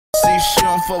see she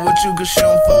don't fuck with you cause she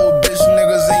don't fuck with bitch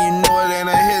niggas, and you know it ain't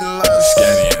a hidden love.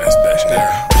 Scanny ass bitch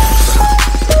there.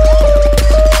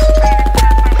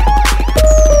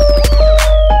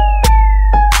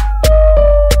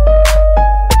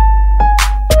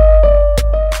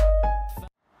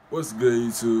 What's good,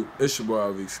 YouTube? It's your boy,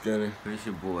 RV Skinny. It's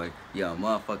your boy, yo,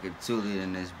 motherfucking Tully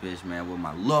in this bitch, man, with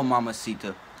my little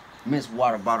mamacita, Miss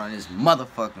Water Bottle in this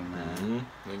motherfucker, man.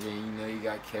 Nigga, you know you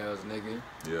got cows, nigga.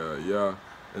 Yeah.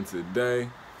 And today,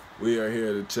 we are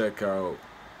here to check out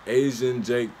Asian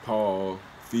Jake Paul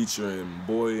featuring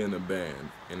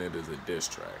Boyinaband, and it is a diss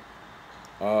track.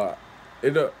 I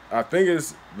think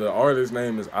it's the artist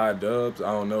name is iDubbbz.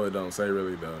 I don't know. It don't say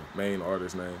really the main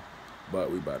artist name, but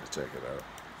we about to check it out.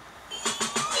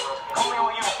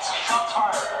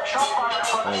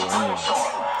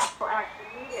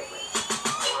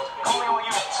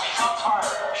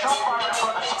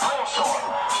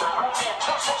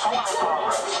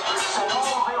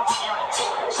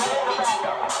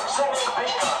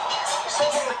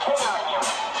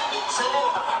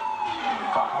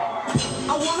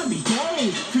 I wanna be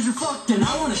gay, cause you're fucked and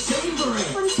I wanna savor it.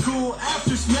 It's cool,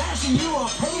 after smashing you I'll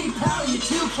PayPal you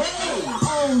 2K.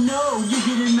 Oh no, you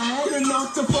getting mad? You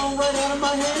knocked the phone right out of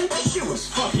my hand? That shit was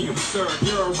fucking absurd.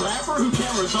 You're a rapper who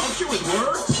can't result you with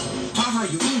words? How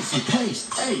you easy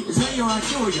paste? Hey, is that your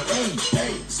IQ or your age?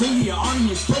 Hey, say to your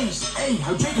audience face. Hey,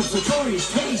 how Jacob's notorious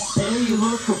taste. Hey, you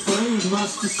look afraid,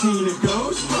 must have seen a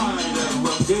ghost rider.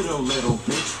 Well, ditto, little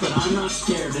bitch, but I'm not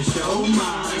scared to show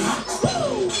mine.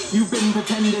 Woo! You've been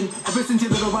pretending ever since your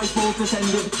little rice bowl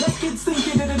descended. That kids think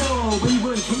you did it all when you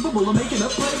weren't capable of making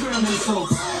up playground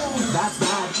insults. That's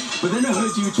bad, but then I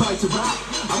heard you tried to rap.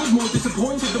 I was more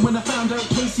disappointed than when I found out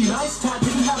Casey Neistat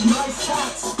didn't have nice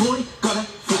tats. Boy, gotta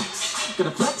flex.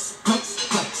 Gonna flex.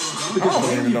 Because I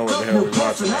don't even know what the hell we're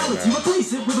watching right now.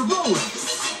 Replace it with a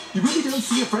Rolex. You really don't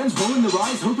see your friends rolling their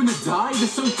eyes, hoping to die. They're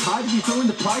so tired of you throwing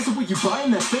the price of what you buy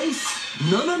in their face.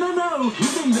 No. You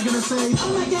think they're gonna say,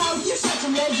 oh my god, you're such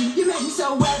a legend. You make me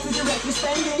so well to direct your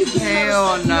spending.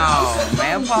 Hell no,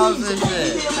 man, pause this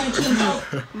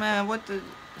shit. Man, what the...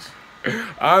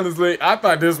 Honestly, I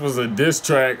thought this was a diss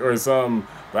track or something,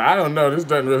 but I don't know. This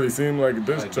doesn't really seem like a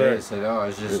diss track. It's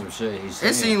just some shit he's saying.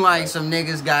 It seemed like some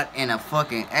niggas got in a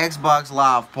fucking Xbox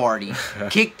Live party,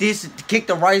 kicked the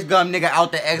RICEGUM nigga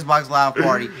out the Xbox Live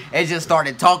party, and just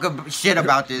started talking shit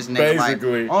about this nigga.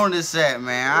 Basically. Like, on this set,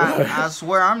 man. I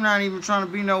swear, I'm not even trying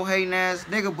to be no hating ass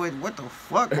nigga, but what the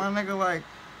fuck, my nigga, like...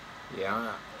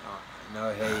 Yeah,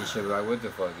 no hate shit, like, what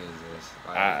the fuck is this?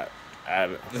 Like,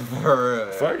 For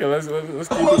real. Fuck it, let's keep it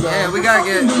going. Yeah, we gotta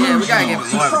give it more of a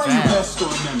chance.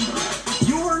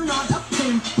 You are not a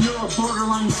pimp, you're a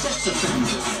borderline sex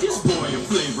offender. This boy a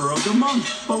flavor of the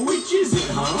month, but which is it,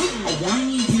 huh? A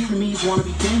whiny Vietnamese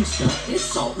wannabe gangster, it's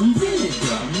salt and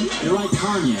vinegar. You're like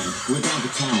Kanye, without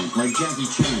the talent, like Jackie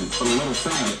Chan, but a little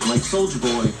fat, like Soulja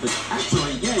Boy. But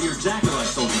actually, yeah, you're exactly like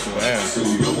Soulja Boy. Damn. So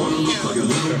you don't wanna look like a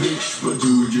little bitch, but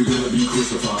dude, you're gonna be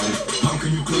crucified. How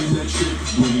can you claim that shit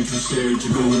when you're too scared to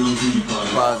go in on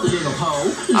PewDiePie? Little hoe.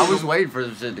 I was waiting for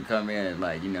some shit to come in,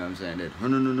 like, you know what I'm saying, that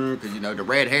because, you know, the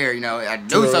red hair, you know, I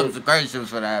knew something crazy shit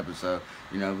was gonna happen, so,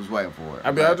 you know, I was waiting for it.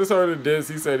 I mean, I just heard of this.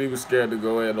 He said he was scared to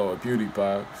go in on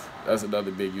PewDiePie. That's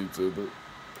another big YouTuber.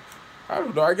 I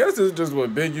don't know. I guess it's just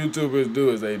what big YouTubers do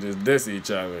is they just diss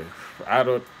each other. I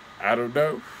don't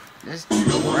know. This is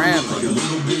friendly.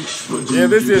 Yeah,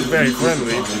 this is very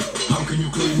friendly. How can you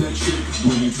claim that shit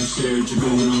when you're too scared to go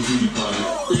in on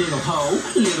PewDiePie? Little hoe,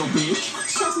 little bitch,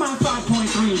 suck my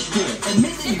 5.3-inch dick.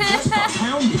 Admit that you just got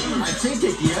pounded. I'd say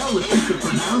take the L if you could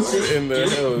pronounce it. In the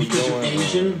hell is because you're going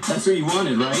Asian, that's what you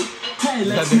wanted, right? Hey,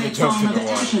 let's make fun of the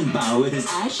ashen bow with his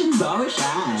ashen bowish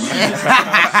eyes.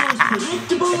 As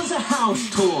predictable as a house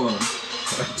tour.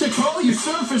 To call you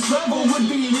surface level would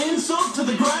be an insult to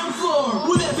the ground floor.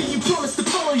 Whatever you promised to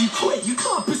follow, you quit. You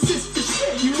can't persist to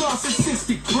shit. You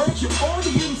narcissistic prick. Your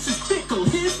audience is fickle.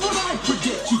 Here's what I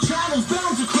predict. Your channel's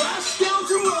bound to crash down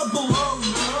to rubble. Oh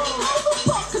no. How the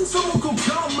fuck can someone go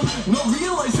come? Not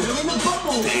realize they're in a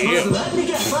bubble. Damn. Let me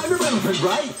guess, I'm irrelevant,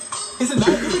 right? Isn't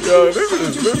that good? Yo, this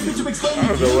is I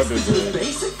don't know what this is.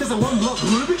 Basic? Does I want love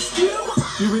Rubik's Cube?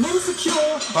 You're an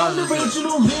insecure,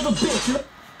 unoriginal little bitch.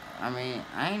 I mean,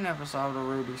 I ain't never solved a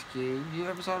Rubik's Cube. You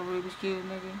ever solved a Rubik's Cube,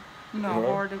 nigga? You know how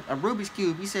hard a Rubik's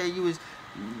Cube. You said you was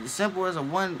simple as a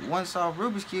one solved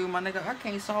Rubik's Cube, my nigga. I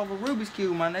can't solve a Rubik's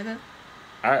Cube, my nigga.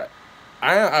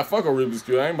 I fuck a Rubik's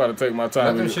Cube. I ain't about to take my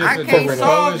time. I can't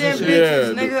solve them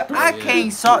bitches, nigga. I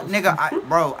can't solve, nigga.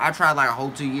 Bro, I tried like a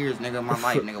whole 2 years, nigga, of my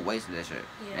life, nigga, wasted that shit.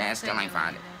 Yeah, and I still ain't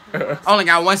find it. Only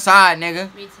got one side, nigga.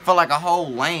 For like a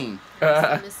whole lane.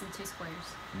 I'm missing 2 squares.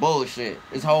 Bullshit.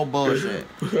 It's whole bullshit.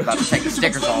 About to take the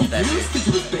stickers off that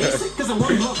bitch. Cause I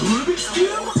want to love Rubik's Cube.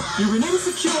 You're an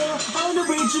insecure,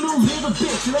 unoriginal little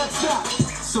bitch, and that's that.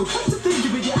 So come to think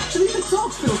of it, you actually even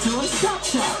talk filter on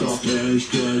Snapchat. Got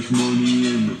cash, money,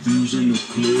 and the views and the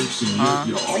clicks, and yet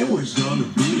you're always gonna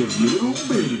be a little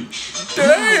bitch.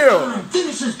 Damn!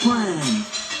 Finish this plan.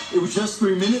 It was just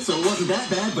 3 minutes, so it wasn't that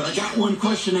bad, but I got one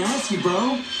question to ask you,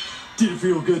 bro. Did it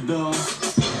feel good, though?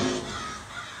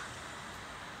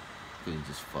 He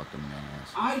just fucked him in the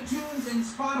ass. iTunes and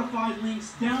Spotify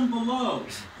links down below.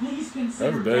 Please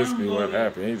consider That's basically what downloading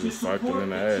happened. He to just fucked him in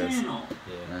the support ass. channel.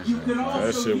 That's You it. could also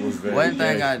That shit was use very the One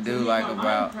thing link I do in like my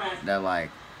about Minecraft that,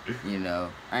 like, you know,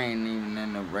 I ain't even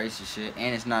in no racist shit,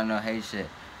 and it's not no hate shit.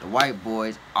 The white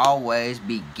boys always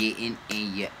be getting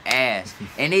in your ass,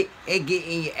 and it get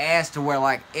in your ass to where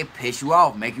like it piss you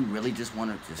off, make you really just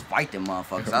want to just fight them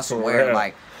motherfuckers. I swear,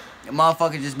 like, the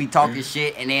motherfuckers just be talking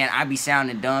shit, and then I be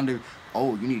sounding dumb to.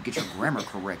 Oh, you need to get your grammar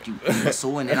correct, you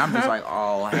imbecile. And then I'm just like,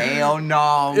 oh, hell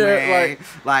no, man.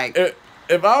 Like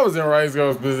if I was in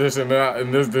RICEGUM's position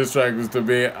and this diss track was to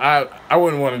be, I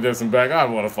wouldn't want to diss him back. I'd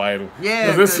want to fight him. Yeah.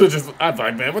 Cause this shit just, I'd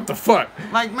like, man, what the fuck?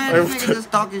 Like, man, this nigga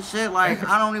just talking shit. Like,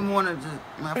 I don't even want to just,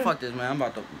 man, fuck this, man. I'm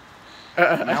about to.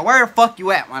 Now, where the fuck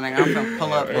you at, my nigga? I'm gonna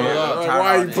pull up. Like,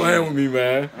 why are you playing with me,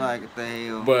 man? Like, what the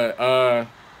hell? But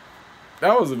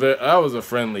that was a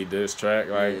friendly diss track.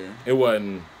 Like, it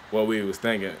wasn't what we was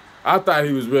thinking. I thought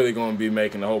he was really gonna be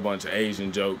making a whole bunch of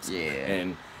Asian jokes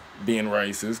and being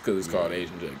racist because it's called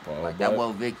Asian Jake Paul. Like, that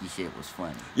Wo Vicky shit was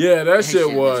funny. Yeah, that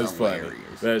shit was funny.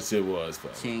 That shit was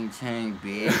funny. Ching ching,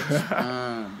 bitch.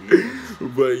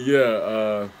 Bitch. But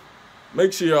yeah,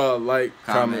 make sure y'all like,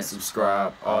 comment,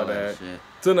 subscribe, all that. Shit.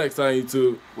 Till next time,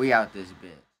 YouTube. We out this bitch.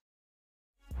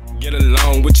 Get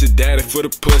along with your daddy for the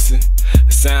pussy.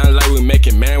 It sound like we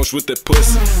making marriage with the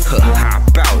pussy.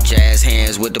 Hop out, jazz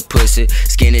hands with the pussy.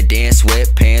 Skinny dance,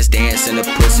 sweatpants, dance in the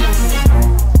pussy.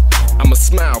 I'ma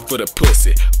smile for the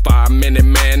pussy. 5 minute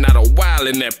man, not a while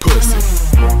in that pussy.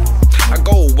 I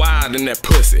go wild in that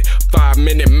pussy. 5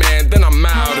 minute man, then I'm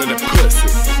out of the pussy.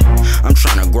 I'm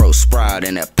tryna grow sprout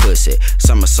in that pussy.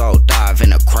 Somersault dive in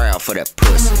the crowd for that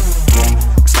pussy.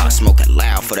 Start smoking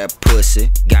loud for that pussy.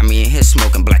 Got me in here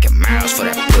smoking Black and Miles for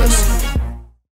that pussy.